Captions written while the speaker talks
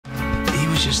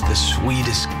was just the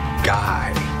sweetest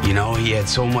guy. You know, he had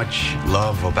so much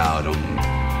love about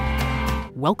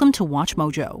him. Welcome to Watch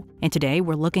Mojo, and today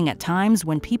we're looking at times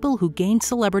when people who gained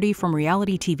celebrity from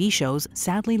reality TV shows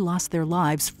sadly lost their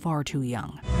lives far too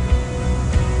young.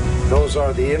 Those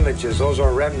are the images, those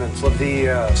are remnants of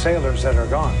the sailors that are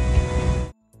gone.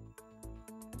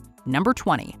 Number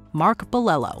 20. Mark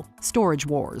Bolello, Storage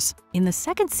Wars. In the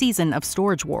second season of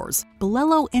Storage Wars,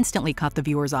 Bolello instantly caught the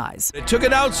viewer's eyes. It took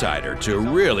an outsider to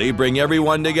really bring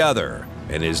everyone together,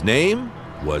 and his name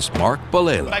was Mark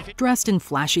Bolello. Dressed in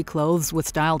flashy clothes with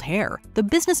styled hair, the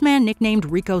businessman nicknamed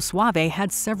Rico Suave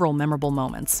had several memorable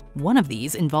moments. One of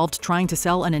these involved trying to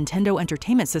sell a Nintendo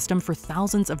Entertainment System for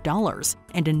thousands of dollars,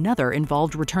 and another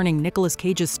involved returning Nicolas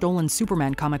Cage's stolen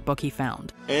Superman comic book he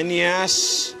found.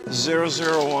 NES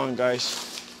 001,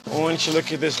 guys. I want you to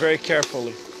look at this very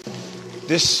carefully.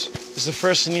 This is the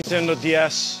first Nintendo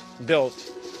DS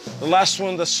built. The last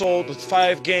one that sold with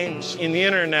 5 games in the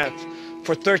internet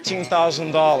for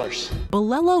 $13,000.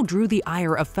 Bolello drew the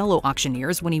ire of fellow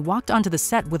auctioneers when he walked onto the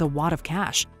set with a wad of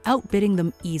cash, outbidding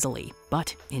them easily.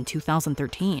 But in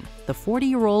 2013, the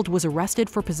 40-year-old was arrested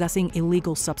for possessing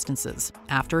illegal substances.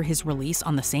 After his release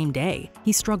on the same day,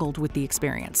 he struggled with the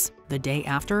experience. The day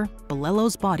after,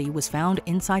 Bolello's body was found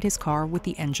inside his car with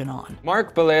the engine on.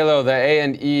 Mark Bolello, the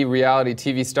A&E reality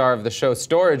TV star of the show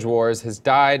Storage Wars, has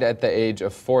died at the age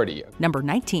of 40. Number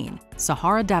 19.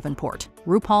 Sahara Davenport,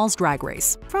 RuPaul's Drag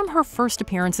Race. From her first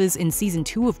appearances in Season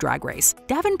 2 of Drag Race,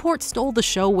 Davenport stole the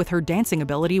show with her dancing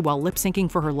ability while lip-syncing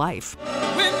for her life.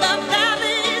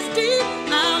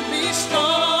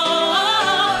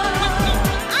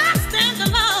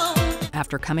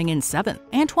 After coming in 7th,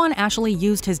 Antoine Ashley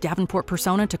used his Davenport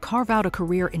persona to carve out a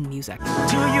career in music.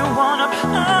 Do you wanna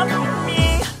pop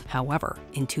me? However,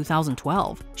 in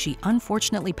 2012, she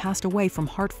unfortunately passed away from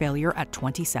heart failure at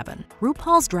 27.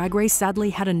 RuPaul's Drag Race sadly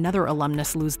had another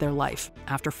alumnus lose their life.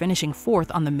 After finishing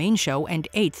 4th on the main show and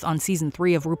 8th on Season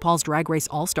 3 of RuPaul's Drag Race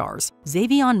All-Stars,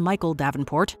 Xavion Michael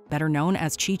Davenport, better known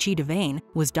as Chi Chi DeVane,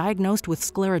 was diagnosed with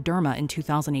scleroderma in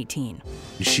 2018.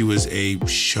 She was a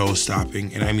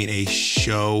show-stopping, and I mean a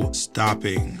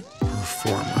show-stopping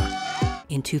performer.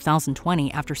 In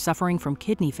 2020, after suffering from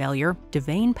kidney failure,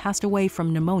 DeVane passed away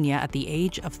from pneumonia at the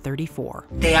age of 34.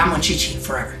 Te amo, Chichi,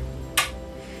 forever.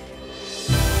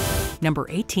 Number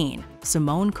 18.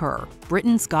 Simone Kerr,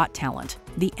 Britain's Got Talent.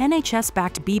 The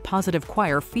NHS-backed B-positive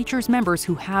choir features members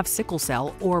who have sickle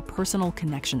cell or personal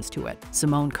connections to it.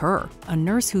 Simone Kerr, a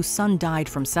nurse whose son died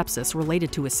from sepsis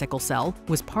related to his sickle cell,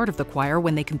 was part of the choir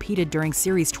when they competed during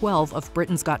Series 12 of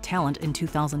Britain's Got Talent in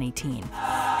 2018.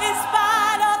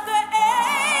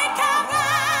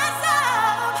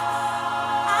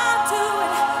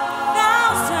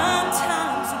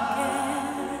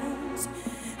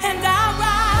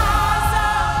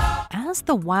 As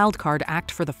the wildcard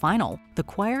act for the final, the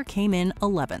choir came in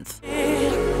 11th.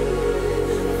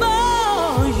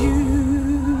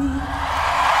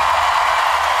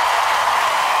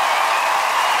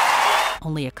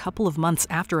 Only a couple of months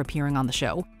after appearing on the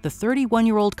show, the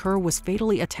 31-year-old Kerr was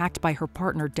fatally attacked by her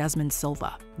partner Desmond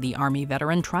Silva. The Army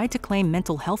veteran tried to claim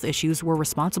mental health issues were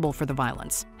responsible for the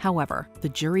violence. However, the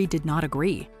jury did not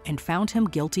agree and found him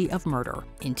guilty of murder.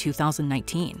 In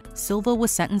 2019, Silva was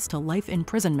sentenced to life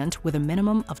imprisonment with a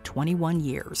minimum of 21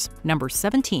 years. Number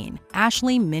 17.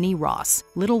 Ashley Minnie Ross,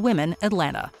 Little Women,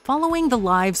 Atlanta. Following the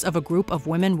lives of a group of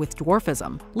women with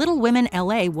dwarfism, Little Women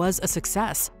LA was a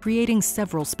success, creating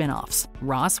several spin-offs.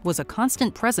 Ross was a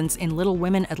constant presence in Little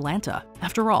Women Atlanta.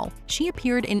 After all, she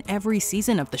appeared in every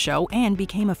season of the show and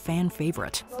became a fan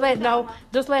favorite.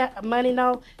 Just let Money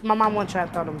know. My mom won't try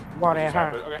to throw the water at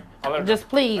her. Okay. Just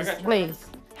please, please.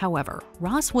 However,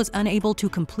 Ross was unable to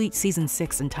complete Season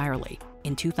 6 entirely.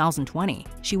 In 2020,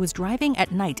 she was driving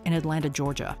at night in Atlanta,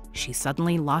 Georgia. She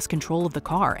suddenly lost control of the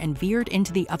car and veered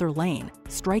into the other lane,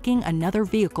 striking another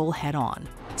vehicle head-on.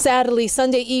 Sadly,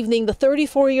 Sunday evening, the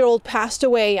 34-year-old passed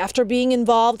away after being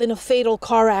involved in a fatal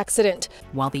car accident.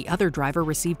 While the other driver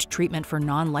received treatment for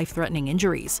non-life-threatening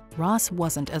injuries, Ross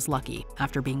wasn't as lucky.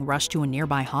 After being rushed to a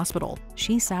nearby hospital,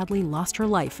 she sadly lost her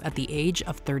life at the age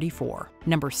of 34.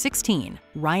 Number 16.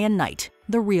 Ryan Knight,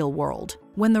 The Real World.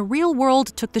 When The Real World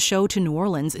took the show to New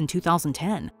Orleans in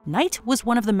 2010, Knight was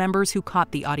one of the members who caught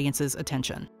the audience's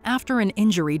attention. After an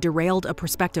injury derailed a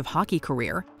prospective hockey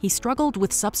career, he struggled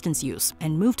with substance use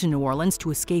and moved to New Orleans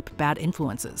to escape bad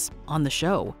influences. On the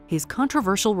show, his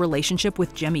controversial relationship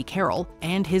with Jemmy Carroll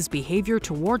and his behavior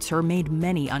towards her made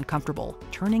many uncomfortable,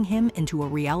 turning him into a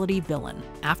reality villain.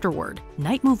 Afterward,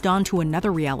 Knight moved on to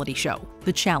another reality show,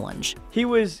 The Challenge. He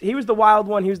was the wild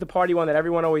one, he was the party one that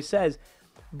everyone always says.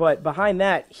 But behind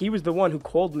that, he was the one who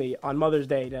called me on Mother's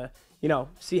Day to,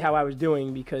 see how I was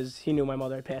doing because he knew my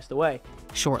mother had passed away.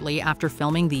 Shortly after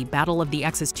filming the Battle of the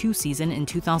Exes 2 season in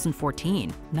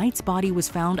 2014, Knight's body was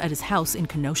found at his house in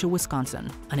Kenosha,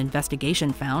 Wisconsin. An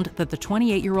investigation found that the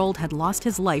 28-year-old had lost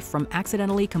his life from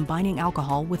accidentally combining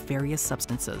alcohol with various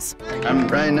substances. I'm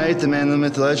Brian Knight, the man, the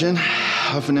myth, legend.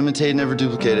 Often imitated, never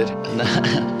duplicated.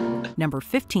 Number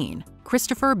 15.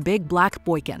 Christopher Big Black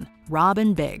Boykin, Rob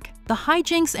and Big. The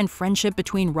hijinks and friendship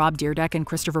between Rob Dyrdek and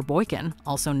Christopher Boykin,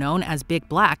 also known as Big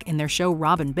Black in their show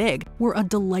Rob and Big, were a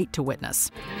delight to witness.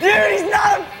 Dude, he's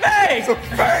not a fake! He's a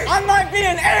fake! I might be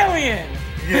an alien!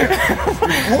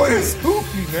 Yeah, your boy is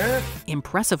spooky, man.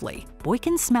 Impressively,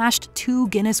 Boykin smashed 2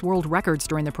 Guinness World Records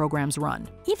during the program's run.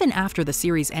 Even after the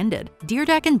series ended,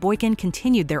 Dyrdek and Boykin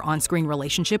continued their on-screen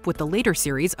relationship with the later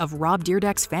series of Rob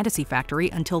Dyrdek's Fantasy Factory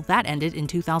until that ended in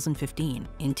 2015.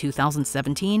 In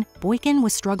 2017, Boykin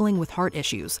was struggling with heart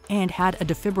issues and had a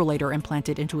defibrillator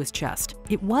implanted into his chest.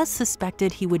 It was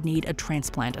suspected he would need a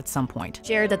transplant at some point.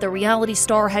 Shared that the reality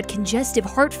star had congestive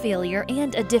heart failure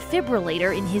and a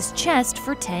defibrillator in his chest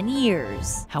for 10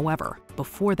 years. However,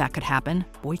 before that could happen,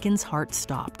 Boykin's heart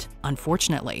stopped.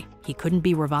 Unfortunately, he couldn't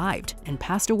be revived and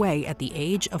passed away at the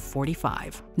age of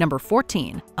 45. Number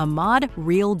 14. Ahmad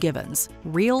Real Givens,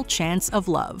 Real Chance of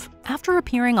Love. After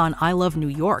appearing on I Love New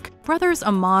York, brothers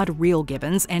Ahmad Real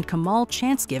Givens and Kamal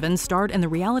Chance Givens starred in the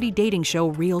reality dating show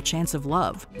Real Chance of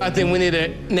Love. I think we need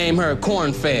to name her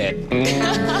Corn-Fed.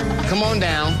 Come on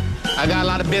down. I got a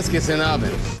lot of biscuits in the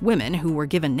oven. Women who were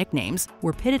given nicknames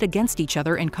were pitted against each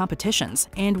other in competitions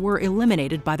and were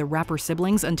eliminated by the rapper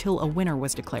siblings until a winner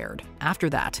was declared. After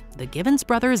that, the Givens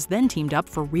brothers then teamed up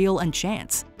for Real and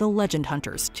Chance, the legend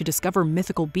hunters, to discover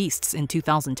mythical beasts in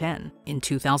 2010. In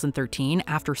 2013,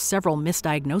 after several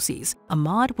misdiagnoses,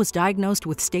 Ahmad was diagnosed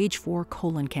with stage 4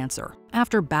 colon cancer.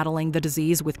 After battling the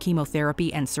disease with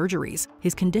chemotherapy and surgeries,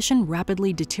 his condition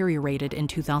rapidly deteriorated in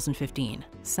 2015,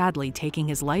 sadly taking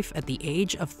his life at the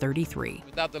age of 33.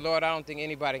 Without the Lord, I don't think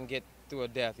anybody can get through a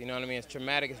death, you know what I mean? It's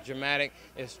traumatic, it's dramatic,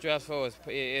 it's stressful,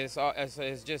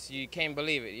 it's just, you can't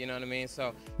believe it, you know what I mean?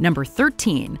 So. Number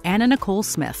 13. Anna Nicole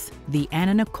Smith, The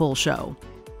Anna Nicole Show.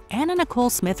 Anna Nicole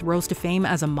Smith rose to fame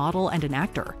as a model and an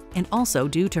actor, and also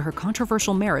due to her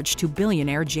controversial marriage to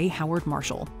billionaire J. Howard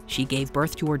Marshall. She gave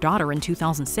birth to her daughter in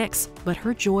 2006, but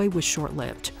her joy was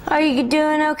short-lived. Are you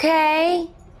doing okay?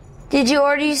 Did you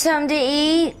order you something to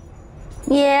eat?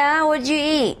 Yeah, what'd you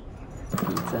eat?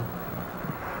 Pizza.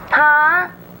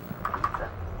 Huh?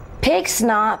 Pig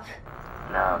snot.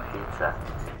 No, pizza.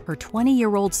 Her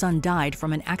 20-year-old son died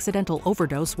from an accidental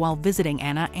overdose while visiting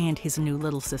Anna and his new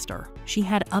little sister. She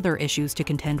had other issues to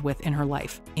contend with in her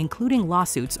life, including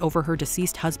lawsuits over her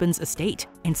deceased husband's estate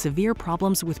and severe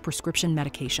problems with prescription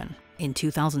medication. In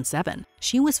 2007,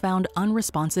 she was found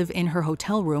unresponsive in her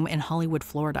hotel room in Hollywood,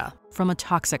 Florida, from a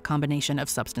toxic combination of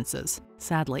substances.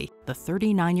 Sadly, the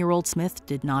 39-year-old Smith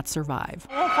did not survive.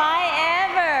 If I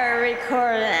ever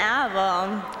record an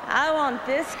album, I want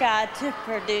this guy to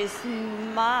produce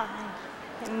mine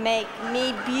and make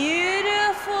me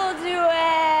beautiful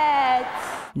duets.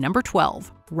 Number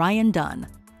 12. Ryan Dunn,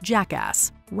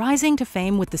 Jackass. Rising to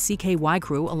fame with the CKY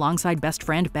crew alongside best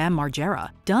friend Bam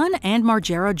Margera, Dunn and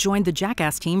Margera joined the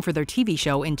Jackass team for their TV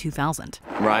show in 2000.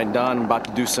 Ryan Dunn, about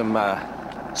to do some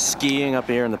skiing up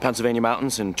here in the Pennsylvania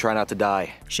mountains and try not to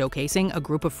die. Showcasing a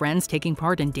group of friends taking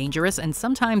part in dangerous and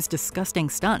sometimes disgusting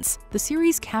stunts, the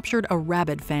series captured a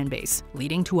rabid fan base,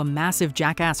 leading to a massive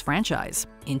Jackass franchise.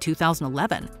 In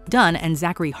 2011, Dunn and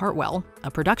Zachary Hartwell, a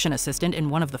production assistant in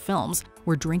one of the films,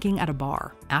 were drinking at a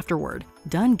bar. Afterward,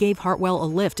 Dunn gave Hartwell a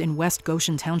lift in West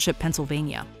Goshen Township,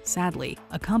 Pennsylvania. Sadly,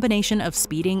 a combination of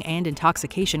speeding and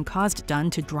intoxication caused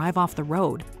Dunn to drive off the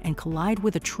road and collide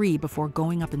with a tree before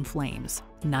going up in flames.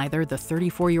 Neither the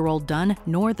 34-year-old Dunn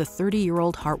nor the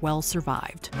 30-year-old Hartwell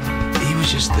survived. He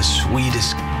was just the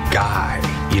sweetest guy.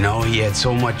 You know, he had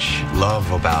so much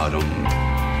love about him.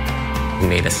 He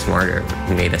made us smarter,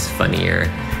 he made us funnier,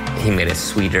 he made us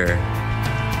sweeter.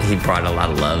 He brought a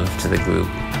lot of love to the group.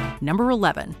 Number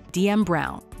 11. DM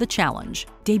Brown, The Challenge.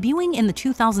 Debuting in the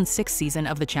 2006 season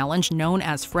of The Challenge known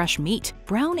as Fresh Meat,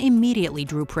 Brown immediately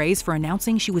drew praise for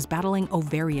announcing she was battling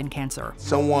ovarian cancer.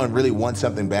 Someone really wants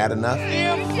something bad enough.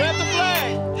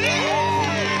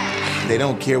 They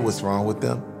don't care what's wrong with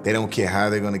them. They don't care how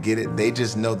they're gonna get it. They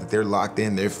just know that they're locked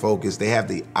in, they're focused, they have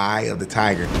the eye of the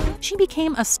tiger. She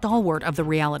became a stalwart of the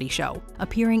reality show,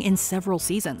 appearing in several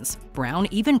seasons. Brown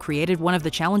even created one of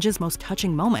the challenge's most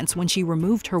touching moments when she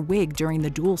removed her wig during the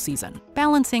duel season.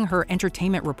 Balancing her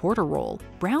entertainment reporter role,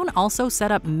 Brown also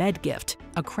set up MedGift,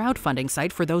 a crowdfunding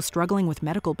site for those struggling with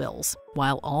medical bills.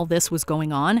 While all this was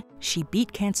going on, she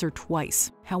beat cancer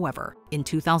twice. However, in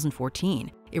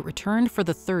 2014, it returned for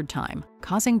the third time,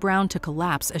 causing Brown to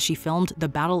collapse as she filmed the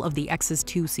Battle of the Exes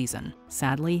 2 season.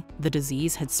 Sadly, the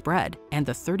disease had spread, and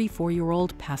the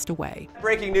 34-year-old passed away.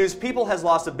 Breaking news, People has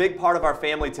lost a big part of our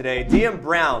family today. DM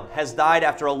Brown has died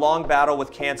after a long battle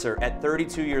with cancer at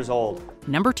 32 years old.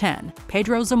 Number 10.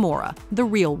 Pedro Zamora, The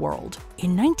Real World.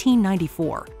 In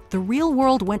 1994, The Real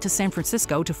World went to San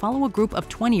Francisco to follow a group of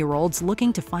 20-year-olds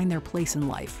looking to find their place in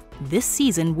life. This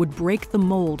season would break the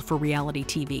mold for reality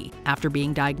TV. After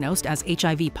being diagnosed as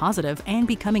HIV positive and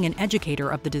becoming an educator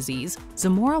of the disease,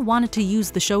 Zamora wanted to use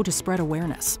the show to spread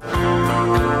awareness.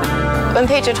 When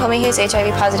Pedro told me he was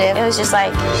HIV positive, it was just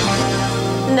like,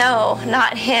 no,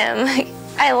 not him.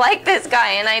 I like this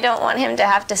guy and I don't want him to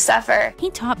have to suffer.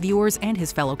 He taught viewers and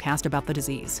his fellow cast about the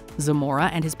disease. Zamora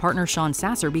and his partner Sean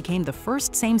Sasser became the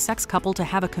first same-sex couple to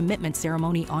have a commitment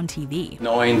ceremony on TV.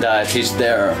 Knowing that he's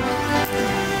there,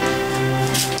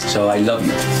 so I love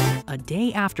you. A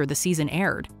day after the season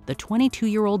aired, the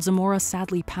 22-year-old Zamora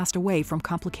sadly passed away from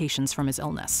complications from his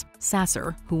illness.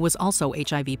 Sasser, who was also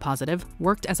HIV positive,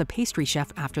 worked as a pastry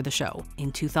chef after the show.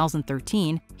 In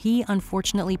 2013, he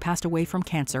unfortunately passed away from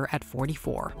cancer at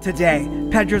 44. Today,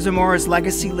 Pedro Zamora's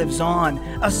legacy lives on.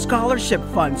 A scholarship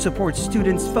fund supports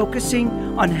students focusing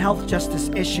on health justice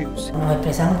issues.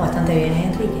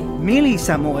 Mili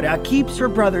Zamora keeps her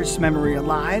brother's memory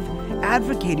alive,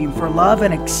 advocating for love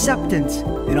and acceptance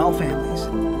in all families.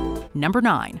 Number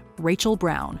 9. Rachel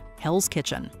Brown, Hell's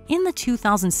Kitchen. In the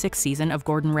 2006 season of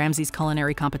Gordon Ramsay's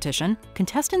culinary competition,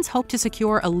 contestants hoped to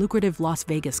secure a lucrative Las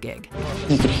Vegas gig.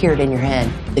 You could hear it in your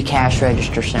head, the cash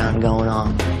register sound going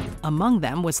on. Among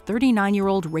them was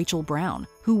 39-year-old Rachel Brown,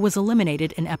 who was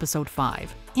eliminated in episode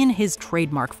 5. In his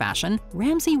trademark fashion,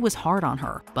 Ramsay was hard on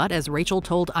her, but as Rachel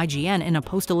told IGN in a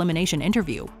post-elimination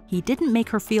interview, he didn't make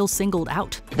her feel singled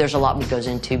out. There's a lot that goes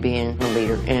into being a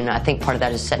leader, and I think part of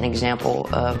that is setting an example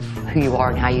of who you are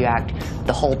and how you act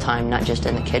the whole time, not just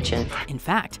in the kitchen. In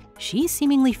fact, she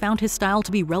seemingly found his style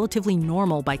to be relatively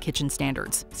normal by kitchen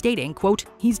standards, stating, quote,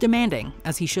 "He's demanding,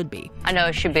 as he should be." I know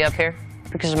it should be up here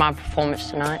because of my performance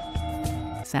tonight.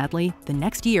 Sadly, the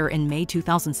next year in May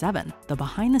 2007, the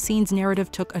behind-the-scenes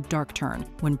narrative took a dark turn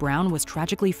when Brown was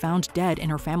tragically found dead in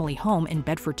her family home in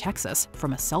Bedford, Texas,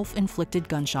 from a self-inflicted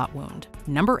gunshot wound.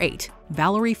 Number 8.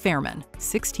 Valerie Fairman,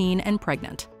 16 and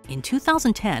pregnant. In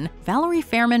 2010, Valerie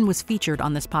Fairman was featured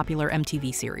on this popular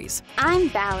MTV series. I'm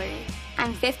Valerie.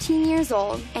 I'm 15 years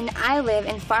old, and I live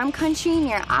in farm country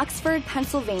near Oxford,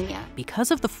 Pennsylvania.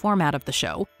 Because of the format of the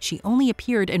show, she only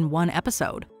appeared in one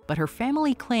episode, but her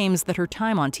family claims that her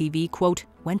time on TV, quote,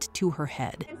 went to her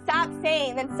head. Stop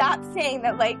saying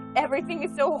that, like, everything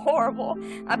is so horrible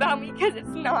about me, because it's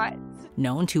not.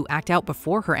 Known to act out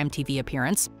before her MTV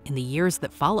appearance, in the years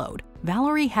that followed,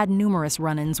 Valerie had numerous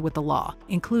run-ins with the law,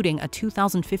 including a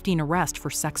 2015 arrest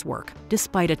for sex work.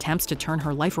 Despite attempts to turn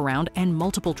her life around and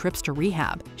multiple trips to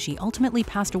rehab, she ultimately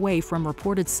passed away from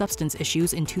reported substance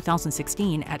issues in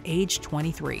 2016 at age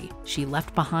 23. She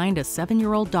left behind a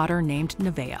 7-year-old daughter named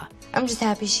Nevaeh. I'm just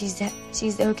happy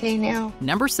she's okay now.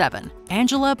 Number 7.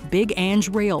 Angela Big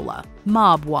Ange Raiola,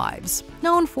 Mob Wives.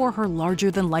 Known for her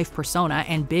larger-than-life persona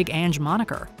and Big Ange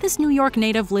moniker, this New York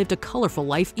native lived a colorful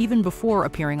life even before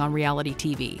appearing on reality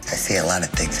TV. I see a lot of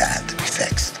things that have to be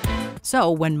fixed.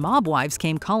 So when Mob Wives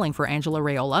came calling for Angela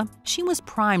Raiola, she was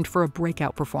primed for a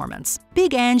breakout performance.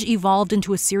 Big Ange evolved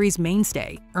into a series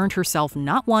mainstay, earned herself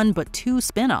not one but 2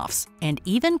 spin-offs, and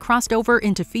even crossed over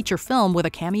into feature film with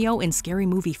a cameo in Scary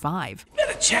Movie 5.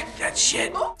 Better check that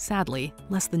shit. Sadly,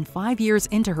 less than 5 years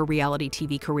into her reality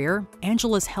TV career,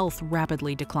 Angela's health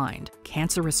rapidly declined.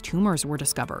 Cancerous tumors were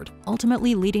discovered,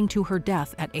 ultimately leading to her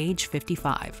death at age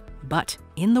 55. But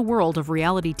in the world of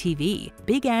reality TV,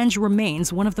 Big Ange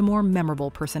remains one of the more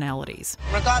memorable personalities.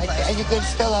 Regardless. And you can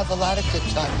still have a lot of good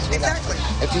times with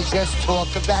us. If you just talk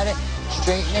about it,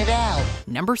 straighten it out.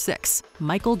 Number 6.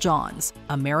 Michael Johns,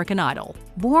 American Idol.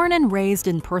 Born and raised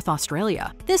in Perth,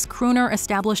 Australia, this crooner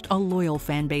established a loyal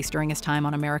fan base during his time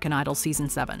on American Idol Season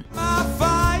 7.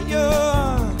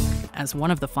 As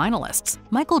one of the finalists,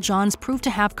 Michael Johns proved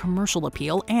to have commercial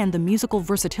appeal and the musical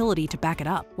versatility to back it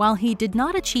up. While he did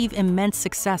not achieve immense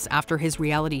success after his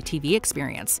reality TV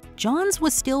experience, Johns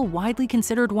was still widely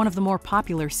considered one of the more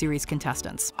popular series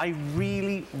contestants. I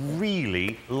really,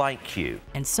 really like you.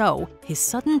 And so, his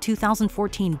sudden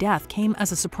 2014 death came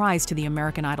as a surprise to the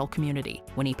American Idol community,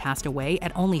 when he passed away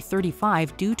at only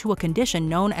 35 due to a condition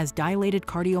known as dilated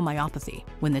cardiomyopathy.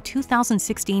 When the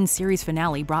 2016 series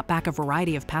finale brought back a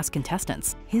variety of past contestants,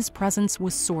 his presence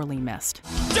was sorely missed.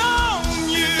 Don't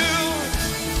you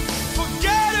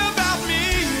forget about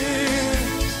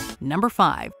me. Number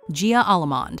 5. Gia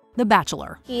Allemond, The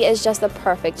Bachelor. He is just the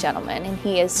perfect gentleman, and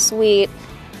he is sweet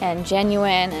and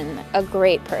genuine and a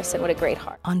great person with a great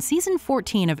heart. On season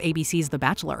 14 of ABC's The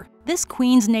Bachelor, this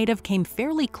Queens native came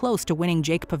fairly close to winning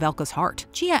Jake Pavelka's heart.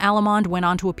 Gia Allemond went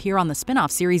on to appear on the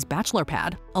spin-off series Bachelor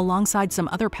Pad alongside some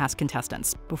other past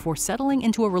contestants before settling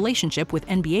into a relationship with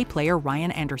NBA player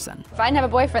Ryan Anderson. If I didn't have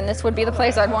a boyfriend, this would be the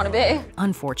place I'd want to be.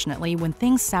 Unfortunately, when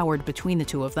things soured between the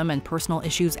two of them and personal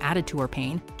issues added to her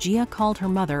pain, Gia called her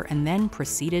mother and then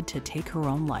proceeded to take her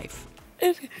own life.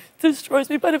 It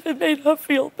destroys me, but if it made her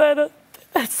feel better,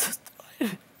 that's just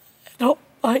fine. I don't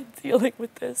mind dealing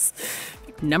with this.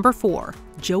 Number 4.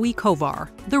 Joey Kovar,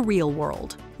 The Real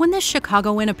World. When this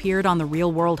Chicagoan appeared on The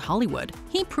Real World Hollywood,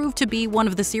 he proved to be one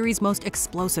of the series' most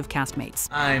explosive castmates.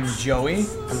 I'm Joey.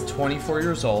 I'm 24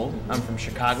 years old. I'm from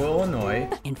Chicago, Illinois.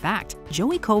 In fact,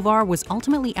 Joey Kovar was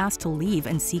ultimately asked to leave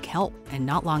and seek help, and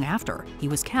not long after, he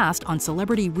was cast on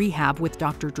Celebrity Rehab with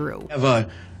Dr. Drew. I have a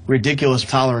ridiculous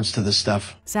tolerance to this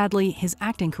stuff. Sadly, his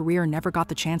acting career never got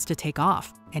the chance to take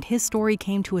off, and his story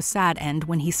came to a sad end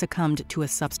when he succumbed to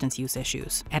his substance use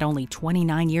issues. At only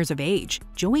 29 years of age,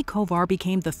 Joey Kovar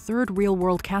became the third Real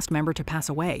World cast member to pass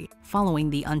away,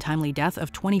 following the untimely death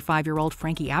of 25-year-old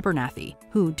Frankie Abernathy,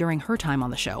 who, during her time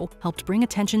on the show, helped bring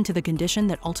attention to the condition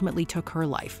that ultimately took her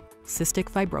life: cystic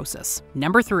fibrosis.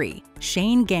 Number 3.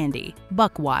 Shane Gandy,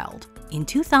 Buck Wild. In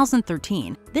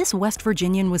 2013, this West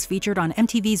Virginian was featured on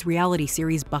MTV's reality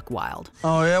series Buck Wild.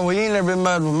 Oh yeah, well you ain't never been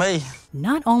mad with me.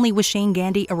 Not only was Shane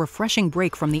Gandy a refreshing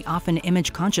break from the often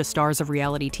image-conscious stars of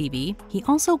reality TV, he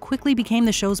also quickly became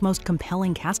the show's most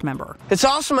compelling cast member. It's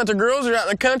awesome that the girls are out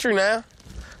in the country now.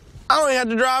 I don't even have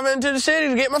to drive into the city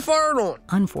to get my fart on.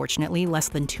 Unfortunately, less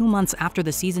than 2 months after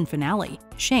the season finale,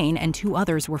 Shane and 2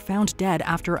 others were found dead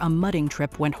after a mudding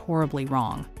trip went horribly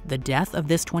wrong. The death of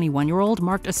this 21-year-old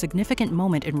marked a significant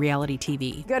moment in reality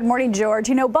TV. Good morning, George.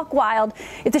 You know, Buck Wild,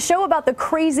 it's a show about the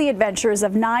crazy adventures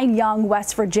of 9 young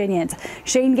West Virginians.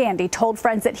 Shane Gandy told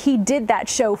friends that he did that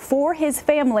show for his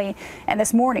family, and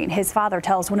this morning his father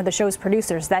tells one of the show's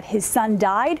producers that his son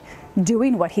died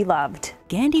doing what he loved.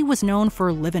 Gandy was known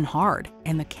for living hard,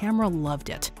 and the camera loved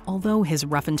it. Although his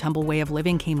rough-and-tumble way of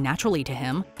living came naturally to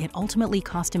him, it ultimately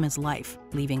cost him his life,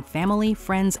 leaving family,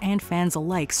 friends, and fans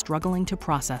alike struggling to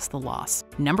process the loss.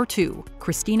 Number 2.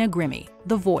 Christina Grimmie,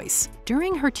 The Voice.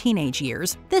 During her teenage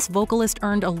years, this vocalist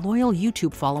earned a loyal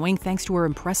YouTube following thanks to her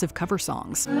impressive cover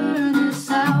songs.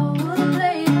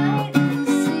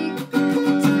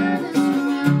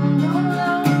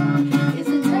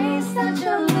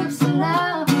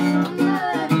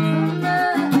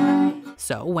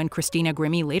 So, when Christina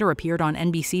Grimmie later appeared on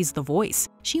NBC's The Voice,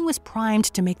 she was primed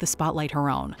to make the spotlight her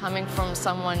own. Coming from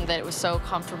someone that was so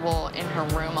comfortable in her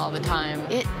room all the time,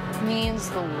 it means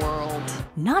the world.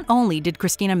 Not only did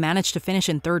Christina manage to finish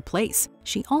in 3rd place,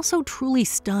 she also truly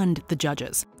stunned the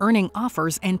judges, earning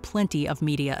offers and plenty of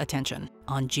media attention.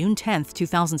 On June 10,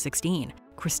 2016,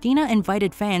 Christina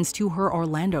invited fans to her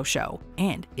Orlando show,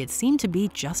 and it seemed to be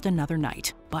just another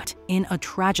night. But in a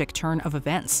tragic turn of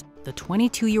events, the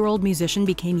 22-year-old musician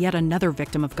became yet another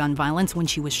victim of gun violence when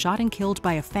she was shot and killed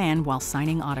by a fan while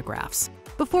signing autographs.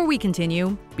 Before we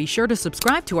continue, be sure to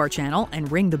subscribe to our channel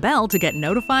and ring the bell to get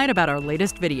notified about our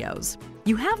latest videos.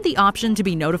 You have the option to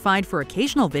be notified for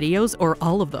occasional videos or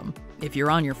all of them. If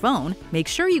you're on your phone, make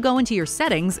sure you go into your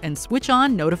settings and switch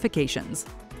on notifications.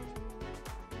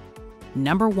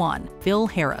 Number 1. Phil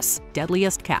Harris,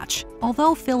 Deadliest Catch.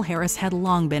 Although Phil Harris had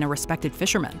long been a respected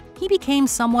fisherman, he became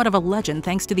somewhat of a legend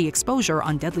thanks to the exposure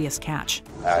on Deadliest Catch.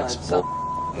 That's bull.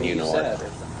 You know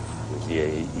what? Yeah,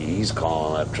 he's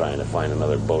calling up trying to find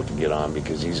another boat to get on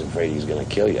because he's afraid he's going to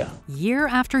kill you. Year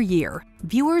after year,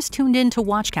 viewers tuned in to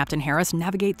watch Captain Harris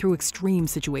navigate through extreme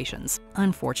situations.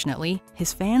 Unfortunately,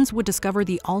 his fans would discover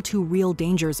the all-too-real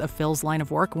dangers of Phil's line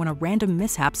of work when a random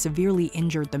mishap severely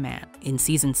injured the man. In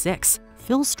Season 6,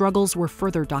 Phil's struggles were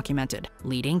further documented,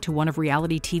 leading to one of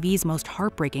reality TV's most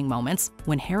heartbreaking moments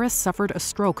when Harris suffered a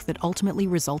stroke that ultimately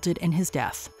resulted in his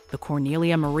death. The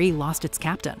Cornelia Marie lost its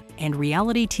captain, and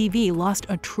reality TV lost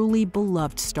a truly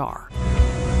beloved star.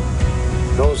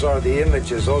 Those are the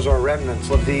images, those are remnants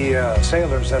of the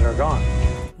sailors that are gone.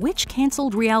 Which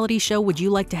canceled reality show would you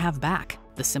like to have back?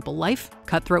 The Simple Life,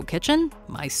 Cutthroat Kitchen,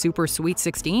 My Super Sweet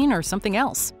 16, or something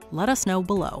else? Let us know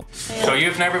below. So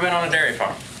you've never been on a dairy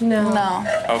farm? No.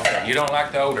 Okay, you don't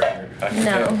like the odor? I can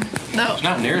tell. No. It's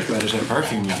not near as bad as that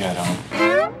perfume you got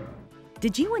on.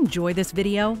 Did you enjoy this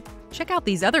video? Check out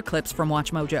these other clips from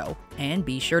WatchMojo, and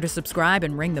be sure to subscribe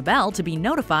and ring the bell to be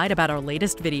notified about our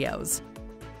latest videos.